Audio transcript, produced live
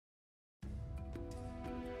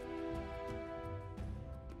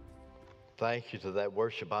Thank you to that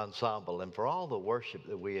worship ensemble and for all the worship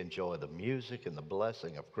that we enjoy, the music and the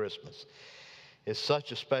blessing of Christmas. It's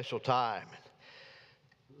such a special time.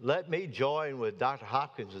 Let me join with Dr.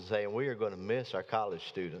 Hopkins in saying we are going to miss our college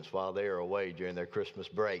students while they are away during their Christmas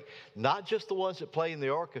break. Not just the ones that play in the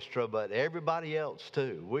orchestra, but everybody else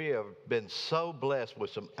too. We have been so blessed with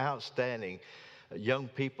some outstanding young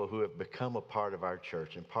people who have become a part of our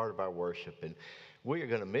church and part of our worship. And we are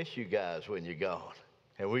going to miss you guys when you're gone.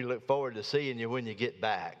 And we look forward to seeing you when you get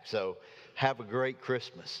back. So have a great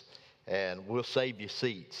Christmas. And we'll save you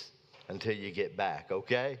seats until you get back,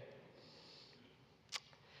 okay?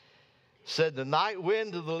 Said the night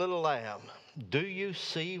wind to the little lamb, do you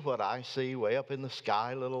see what I see way up in the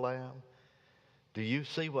sky, little lamb? Do you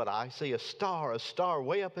see what I see? A star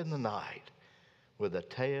way up in the night with a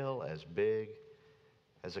tail as big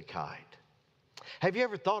as a kite. Have you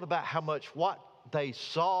ever thought about how much what they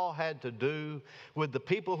saw had to do with the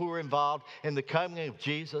people who were involved in the coming of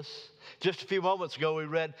Jesus? Just a few moments ago, we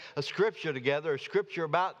read a scripture together, a scripture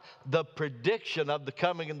about the prediction of the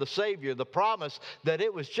coming of the Savior, the promise that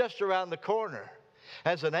it was just around the corner.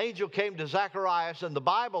 As an angel came to Zacharias, and the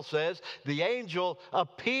Bible says the angel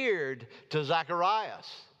appeared to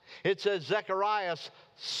Zacharias. It says Zacharias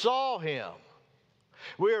saw him.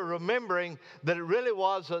 We are remembering that it really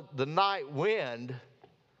was the night wind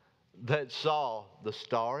that saw the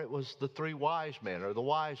star. It was the three wise men, or the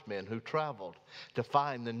wise men who traveled to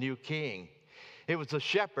find the new king. It was the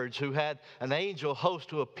shepherds who had an angel host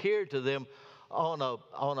who appeared to them on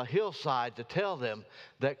a hillside to tell them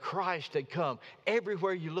that Christ had come.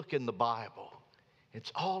 Everywhere you look in the Bible,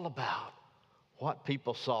 it's all about what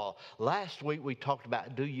people saw. Last week we talked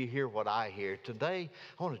about, do you hear what I hear? Today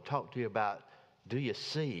I want to talk to you about, do you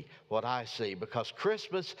see what I see? Because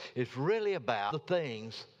Christmas is really about the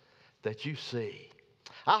things that you see.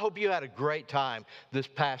 I hope you had a great time this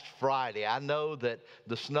past Friday. I know that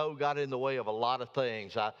the snow got in the way of a lot of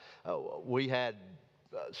things. We had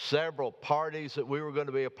several parties that we were going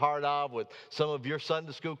to be a part of with some of your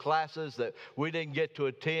Sunday school classes that we didn't get to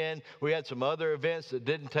attend. We had some other events that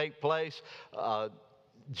didn't take place.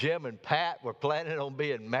 Jim and Pat were planning on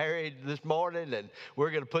being married this morning, and we're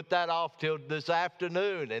going to put that off till this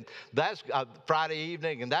afternoon. And that's Friday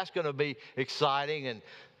evening, and that's going to be exciting.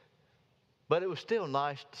 But it was still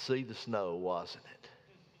nice to see the snow, wasn't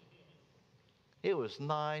it? It was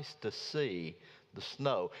nice to see the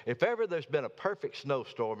snow. If ever there's been a perfect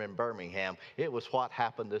snowstorm in Birmingham, it was what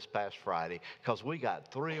happened this past Friday, because we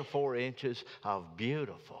got 3 or 4 inches of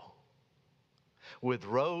beautiful, with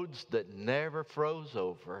roads that never froze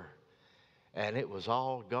over, and it was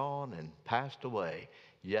all gone and passed away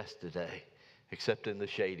yesterday, except in the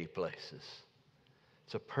shady places.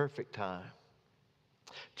 It's a perfect time.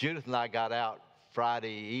 Judith and I got out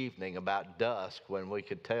Friday evening about dusk when we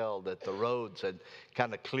could tell that the roads had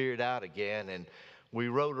kind of cleared out again, and we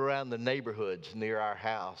rode around the neighborhoods near our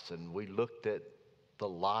house, and we looked at the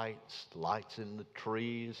lights in the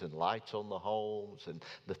trees and lights on the homes and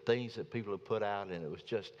the things that people have put out, and it was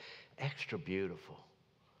just extra beautiful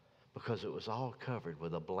because it was all covered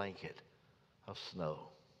with a blanket of snow.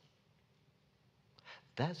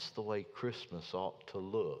 That's the way Christmas ought to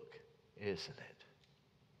look, isn't it?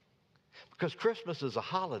 Because Christmas is a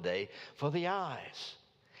holiday for the eyes.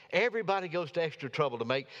 Everybody goes to extra trouble to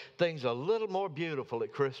make things a little more beautiful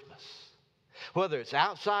at Christmas. Whether it's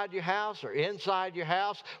outside your house or inside your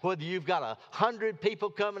house, whether you've got 100 people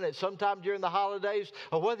coming at some time during the holidays,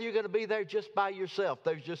 or whether you're going to be there just by yourself,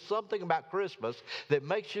 there's just something about Christmas that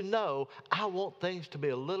makes you know, I want things to be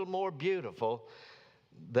a little more beautiful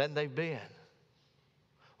than they've been.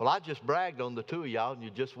 Well, I just bragged on the 2 of y'all, and you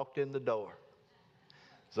just walked in the door.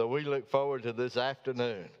 So we look forward to this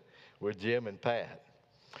afternoon with Jim and Pat.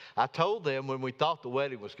 I told them when we thought the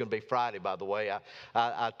wedding was going to be Friday, by the way,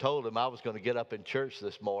 I told them I was going to get up in church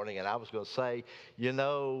this morning and I was going to say, you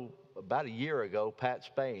know, about a year ago, Pat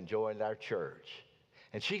Spain joined our church.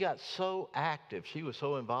 And she got so active. She was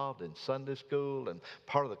so involved in Sunday school and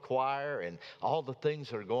part of the choir and all the things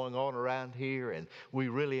that are going on around here. And we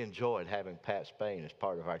really enjoyed having Pat Spain as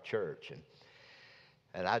part of our church.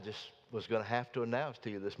 And I just was going to have to announce to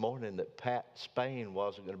you this morning that Pat Spain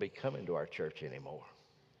wasn't going to be coming to our church anymore.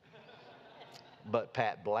 But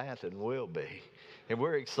Pat Blanton will be. And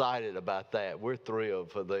we're excited about that. We're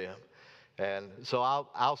thrilled for them. And so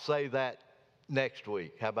I'll say that next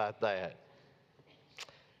week. How about that?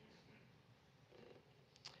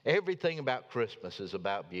 Everything about Christmas is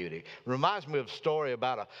about beauty. Reminds me of a story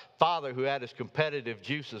about a father who had his competitive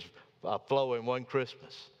juices flowing one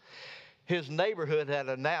Christmas. his neighborhood had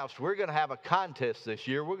announced, we're going to have a contest this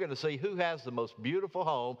year. We're going to see who has the most beautiful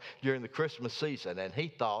home during the Christmas season. And he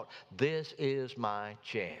thought, this is my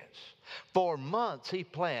chance. For months, he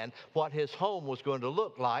planned what his home was going to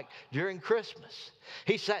look like during Christmas.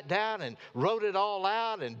 He sat down and wrote it all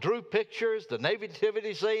out and drew pictures, the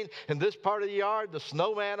nativity scene in this part of the yard, the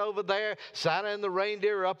snowman over there, Santa and the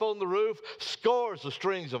reindeer up on the roof, scores of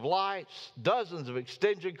strings of lights, dozens of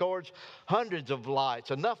extension cords, hundreds of lights,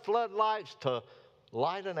 enough floodlights to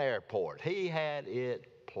light an airport. He had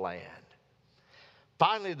it planned.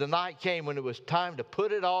 Finally, the night came when it was time to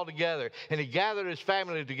put it all together, and he gathered his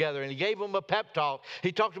family together, and he gave them a pep talk.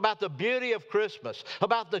 He talked about the beauty of Christmas,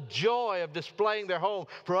 about the joy of displaying their home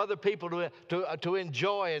for other people to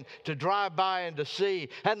enjoy and to drive by and to see,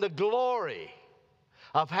 and the glory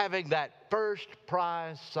of having that first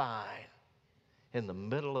prize sign in the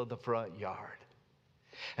middle of the front yard.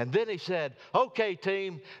 And then he said, okay,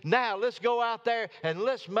 team, now let's go out there and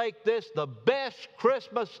let's make this the best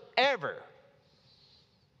Christmas ever.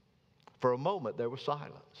 For a moment, there was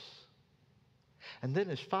silence. And then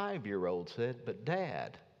his 5-year-old said, but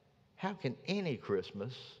Dad, how can any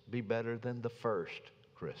Christmas be better than the first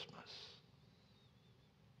Christmas?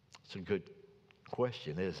 It's a good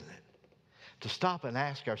question, isn't it? To stop and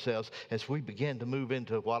ask ourselves as we begin to move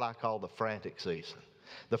into what I call the frantic season.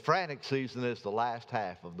 The frantic season is the last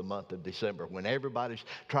half of the month of December, when everybody's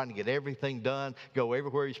trying to get everything done, go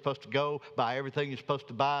everywhere you're supposed to go, buy everything you're supposed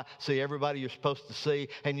to buy, see everybody you're supposed to see,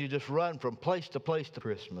 and you just run from place to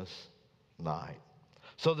Christmas night.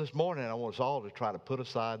 So this morning, I want us all to try to put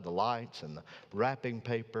aside the lights and the wrapping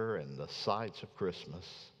paper and the sights of Christmas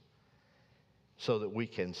so that we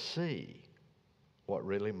can see what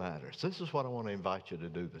really matters. This is what I want to invite you to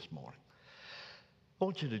do this morning. I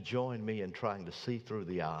want you to join me in trying to see through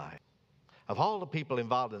the eye. Of all the people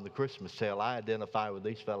involved in the Christmas tale, I identify with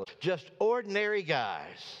these fellows. Just ordinary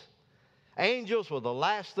guys. Angels were the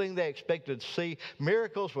last thing they expected to see.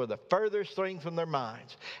 Miracles were the furthest thing from their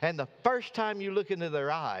minds. And the first time you look into their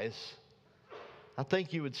eyes, I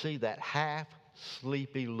think you would see that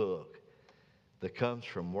half-sleepy look that comes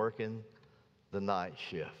from working the night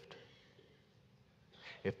shift.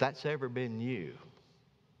 If that's ever been you,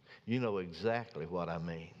 you know exactly what I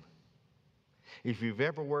mean. If you've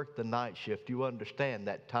ever worked the night shift, you understand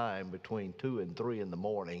that time between 2 and 3 in the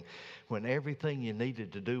morning when everything you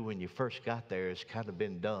needed to do when you first got there has kind of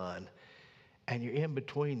been done, and you're in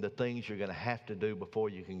between the things you're going to have to do before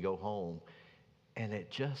you can go home, and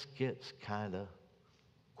it just gets kind of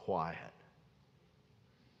quiet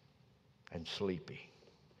and sleepy.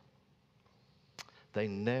 They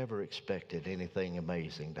never expected anything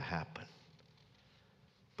amazing to happen.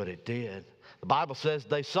 But it did. The Bible says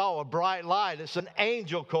they saw a bright light. It's an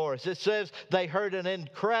angel chorus. It says they heard an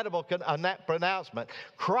incredible pronouncement.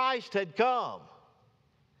 Christ had come.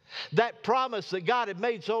 That promise that God had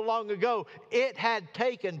made so long ago, it had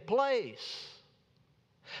taken place.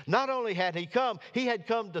 Not only had he come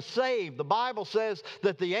to save. The Bible says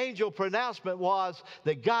that the angel pronouncement was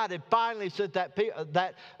that God had finally sent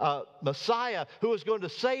that Messiah who was going to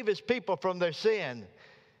save his people from their sin.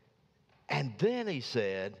 And then he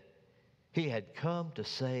said he had come to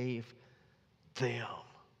save them.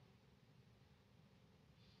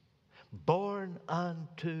 Born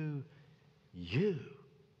unto you.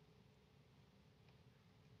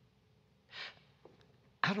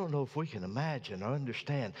 I don't know if we can imagine or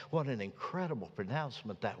understand what an incredible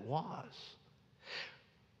pronouncement that was.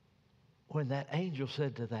 When that angel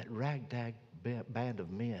said to that ragtag band of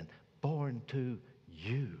men, born to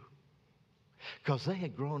you. Because they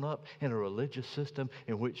had grown up in a religious system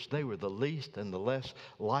in which they were the least and the less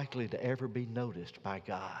likely to ever be noticed by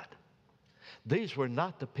God. These were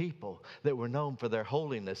not the people that were known for their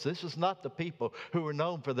holiness. This is not the people who were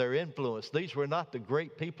known for their influence. These were not the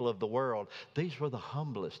great people of the world. These were the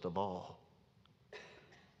humblest of all.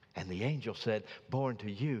 And the angel said, born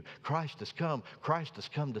to you, Christ has come. Christ has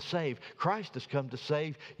come to save. Christ has come to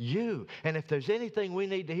save you. And if there's anything we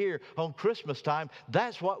need to hear on Christmas time,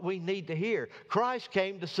 that's what we need to hear. Christ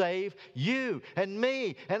came to save you and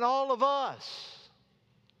me and all of us.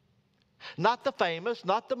 Not the famous,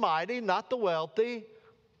 not the mighty, not the wealthy,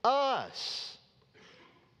 us.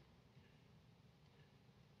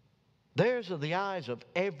 Theirs are the eyes of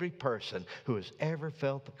every person who has ever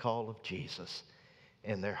felt the call of Jesus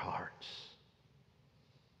in their hearts.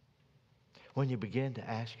 When you begin to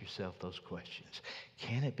ask yourself those questions,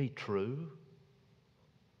 can it be true?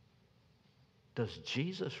 Does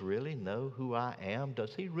Jesus really know who I am?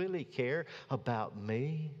 Does he really care about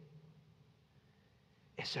me?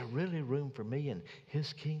 Is there really room for me in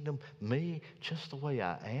his kingdom? Me just the way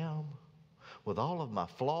I am? with all of my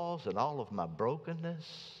flaws and all of my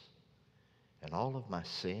brokenness and all of my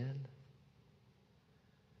sin?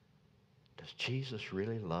 Does Jesus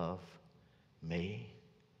really love me?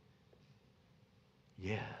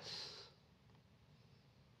 Yes.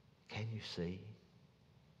 Can you see?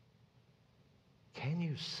 Can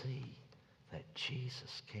you see that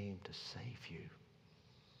Jesus came to save you?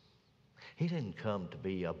 He didn't come to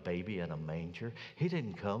be a baby in a manger. He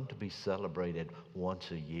didn't come to be celebrated once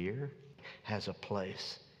a year. He has a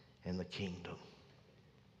place in the kingdom.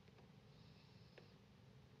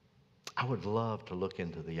 I would love to look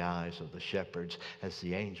into the eyes of the shepherds as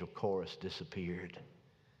the angel chorus disappeared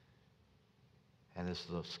and as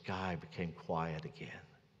the sky became quiet again.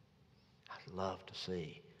 I'd love to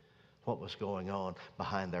see what was going on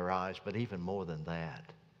behind their eyes, but even more than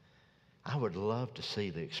that, I would love to see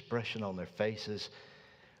the expression on their faces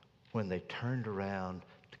when they turned around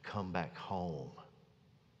to come back home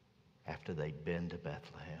after they'd been to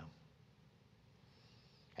Bethlehem,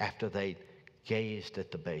 after they'd gazed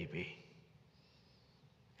at the baby.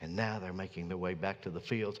 And now they're making their way back to the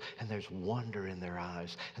fields, and there's wonder in their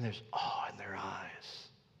eyes, and there's awe in their eyes,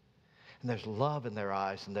 and there's love in their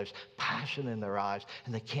eyes, and there's passion in their eyes,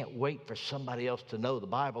 and they can't wait for somebody else to know. The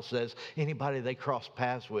Bible says anybody they crossed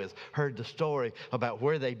paths with heard the story about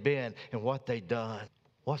where they'd been and what they'd done.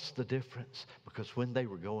 What's the difference? Because when they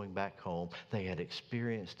were going back home, they had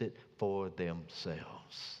experienced it for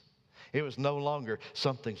themselves. It was no longer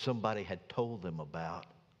something somebody had told them about.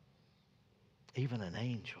 Even an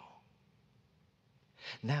angel.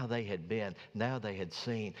 Now they had been, now they had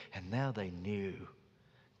seen, and now they knew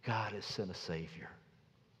God has sent a Savior.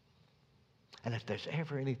 And if there's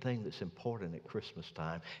ever anything that's important at Christmas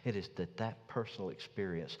time, it is that that personal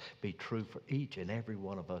experience be true for each and every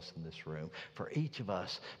one of us in this room. For each of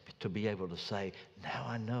us to be able to say, now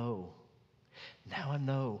I know. Now I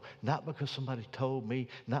know. Not because somebody told me,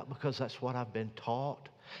 not because that's what I've been taught,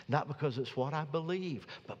 not because it's what I believe,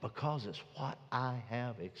 but because it's what I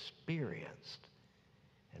have experienced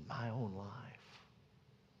in my own life.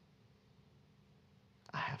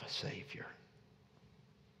 I have a Savior.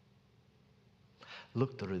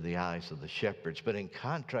 Look through the eyes of the shepherds, but in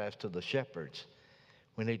contrast to the shepherds,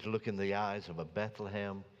 we need to look in the eyes of a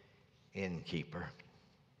Bethlehem innkeeper.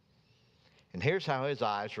 And here's how his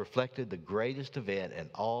eyes reflected the greatest event in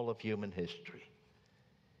all of human history.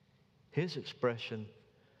 His expression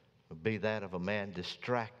would be that of a man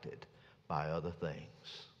distracted by other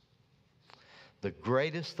things. The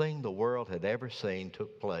greatest thing the world had ever seen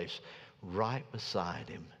took place right beside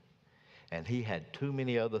him. And he had too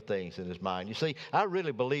many other things in his mind. You see, I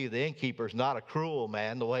really believe the innkeeper's not a cruel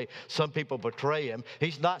man the way some people portray him.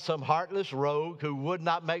 He's not some heartless rogue who would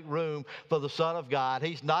not make room for the Son of God.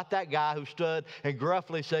 He's not that guy who stood and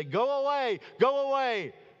gruffly said, go away,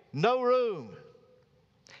 no room.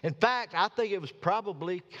 In fact, I think it was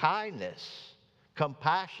probably kindness,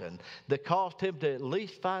 compassion, that caused him to at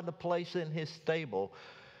least find a place in his stable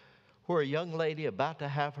where a young lady about to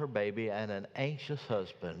have her baby and an anxious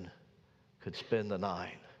husband could spend the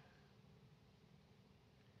night.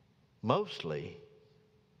 Mostly,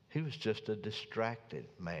 he was just a distracted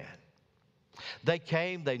man. They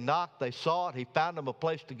came, they knocked, they saw it, he found them a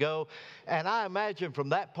place to go. And I imagine from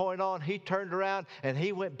that point on, he turned around and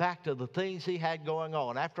he went back to the things he had going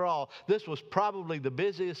on. After all, this was probably the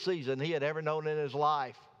busiest season he had ever known in his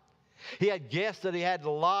life. He had guests that he had to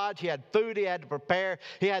lodge. He had food he had to prepare.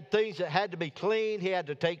 He had things that had to be cleaned. He had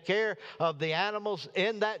to take care of the animals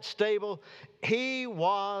in that stable. He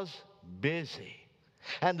was busy.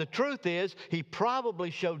 And the truth is, he probably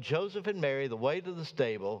showed Joseph and Mary the way to the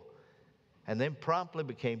stable and then promptly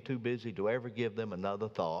became too busy to ever give them another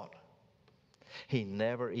thought. He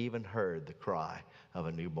never even heard the cry of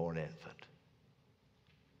a newborn infant.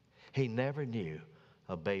 He never knew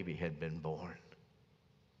a baby had been born.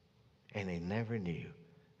 And he never knew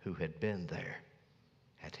who had been there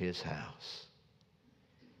at his house.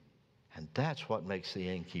 And that's what makes the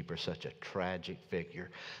innkeeper such a tragic figure.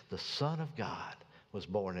 The Son of God was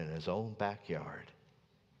born in his own backyard,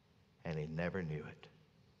 and he never knew it.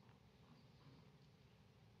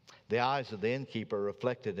 The eyes of the innkeeper are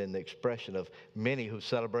reflected in the expression of many who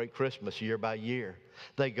celebrate Christmas year by year.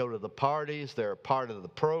 They go to the parties, they're a part of the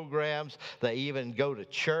programs, they even go to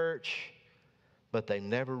church, but they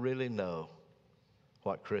never really know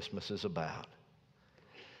what Christmas is about.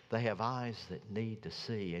 They have eyes that need to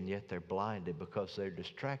see, and yet they're blinded because they're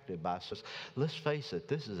distracted by. Let's face it,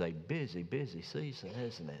 this is a busy, busy season,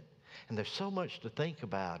 isn't it? And there's so much to think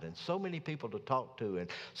about and so many people to talk to and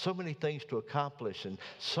so many things to accomplish and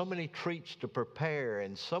so many treats to prepare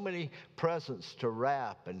and so many presents to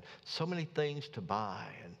wrap and so many things to buy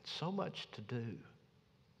and so much to do.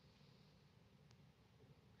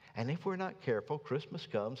 And if we're not careful, Christmas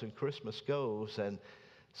comes and Christmas goes, and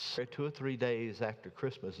 2 or 3 days after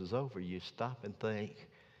Christmas is over, you stop and think,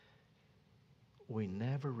 we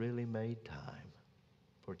never really made time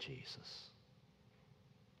for Jesus.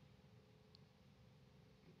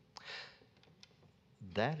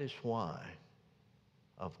 That is why,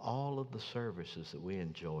 of all of the services that we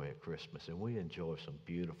enjoy at Christmas, and we enjoy some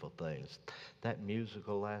beautiful things, that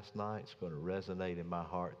musical last night is going to resonate in my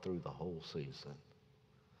heart through the whole season.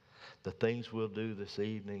 The things we'll do this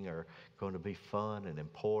evening are going to be fun and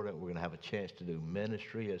important. We're going to have a chance to do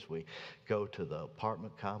ministry as we go to the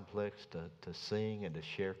apartment complex to sing and to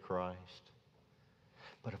share Christ.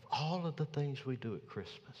 But of all of the things we do at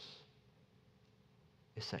Christmas,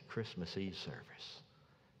 it's that Christmas Eve service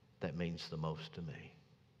that means the most to me.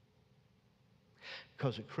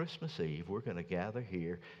 Because at Christmas Eve, we're going to gather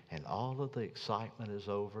here, and all of the excitement is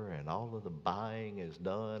over, and all of the buying is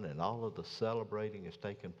done, and all of the celebrating is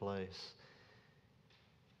taking place.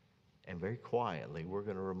 And very quietly, we're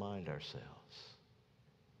going to remind ourselves,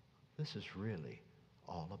 this is really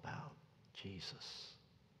all about Jesus.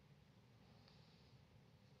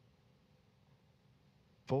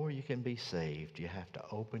 Before you can be saved, you have to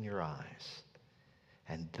open your eyes,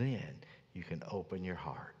 and then you can open your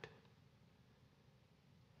heart.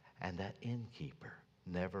 And that innkeeper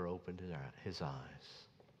never opened his eyes.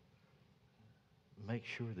 Make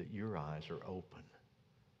sure that your eyes are open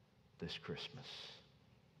this Christmas.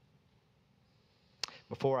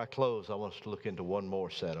 Before I close, I want us to look into one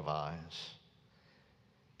more set of eyes.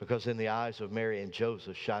 Because in the eyes of Mary and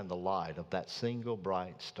Joseph shine the light of that single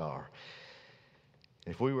bright star.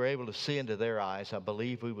 If we were able to see into their eyes, I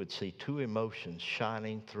believe we would see two emotions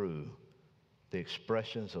shining through the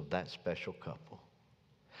expressions of that special couple.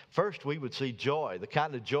 First, we would see joy, the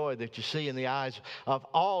kind of joy that you see in the eyes of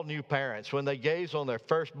all new parents when they gaze on their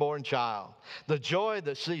firstborn child. The joy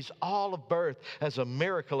that sees all of birth as a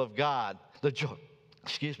miracle of God. The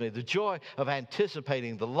joy of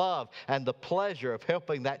anticipating the love and the pleasure of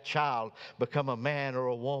helping that child become a man or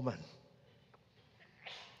a woman.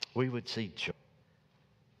 We would see joy,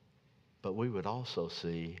 but we would also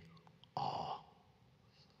see awe.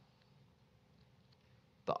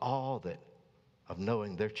 The awe of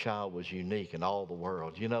knowing their child was unique in all the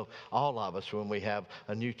world. You know, all of us, when we have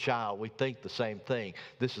a new child, we think the same thing.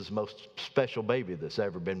 This is the most special baby that's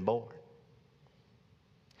ever been born.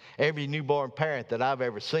 Every newborn parent that I've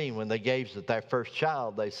ever seen, when they gaze at their first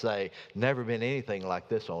child, they say, never been anything like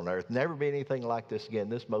this on earth. Never been anything like this again.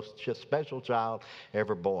 This most special child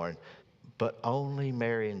ever born. But only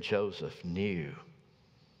Mary and Joseph knew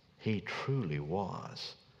he truly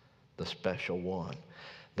was the special one.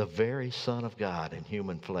 The very Son of God in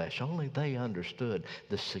human flesh. Only they understood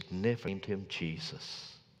the significance of him,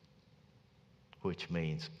 Jesus, which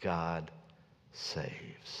means God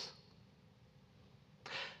saves.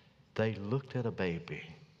 They looked at a baby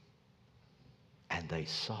and they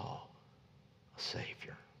saw a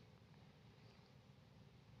Savior.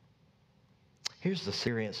 Here's the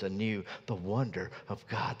experience anew, the wonder of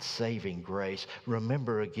God's saving grace.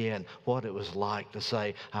 Remember again what it was like to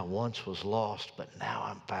say, I once was lost, but now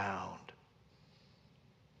I'm found.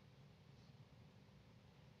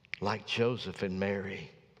 Like Joseph and Mary,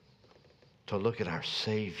 to look at our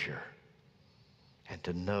Savior and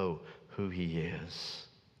to know who he is.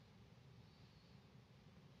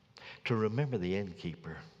 To remember the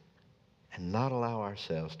innkeeper and not allow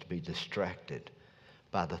ourselves to be distracted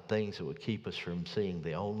by the things that would keep us from seeing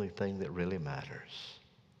the only thing that really matters.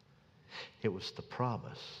 It was the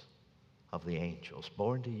promise of the angels,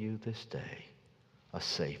 born to you this day, a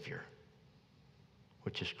Savior,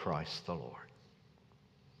 which is Christ the Lord.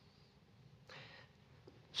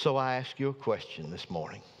 So I ask you a question this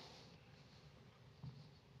morning.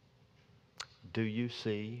 Do you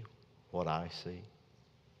see what I see?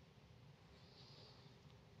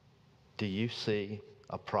 Do you see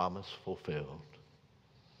a promise fulfilled?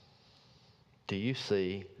 Do you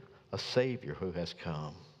see a Savior who has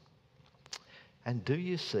come? And do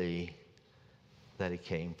you see that he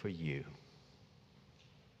came for you?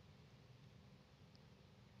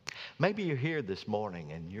 Maybe you're here this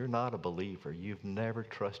morning and you're not a believer. You've never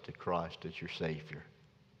trusted Christ as your Savior.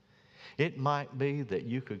 It might be that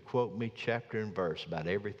you could quote me chapter and verse about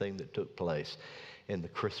everything that took place in the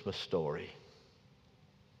Christmas story.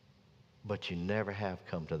 But you never have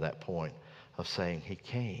come to that point of saying, he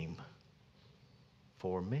came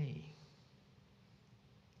for me.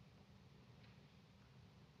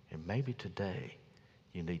 And maybe today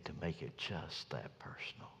you need to make it just that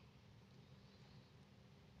personal.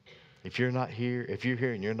 If you're not here, if you're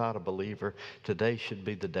here and you're not a believer, today should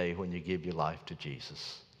be the day when you give your life to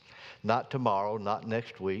Jesus. Not tomorrow, not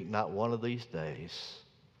next week, not one of these days,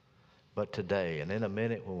 but today. And in a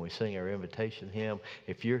minute when we sing our invitation hymn,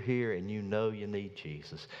 if you're here and you know you need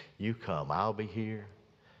Jesus, you come. I'll be here.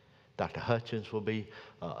 Dr. Hutchins will be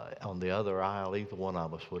on the other aisle. Either one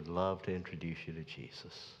of us would love to introduce you to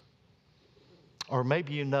Jesus. Or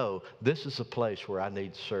maybe you know this is a place where I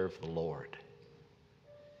need to serve the Lord.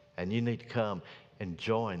 And you need to come and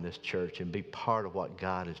join this church and be part of what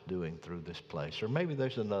God is doing through this place. Or maybe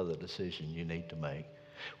there's another decision you need to make.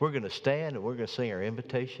 We're going to stand and we're going to sing our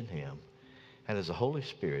invitation hymn. And as the Holy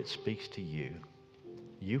Spirit speaks to you,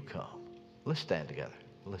 you come. Let's stand together.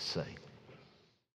 Let's sing.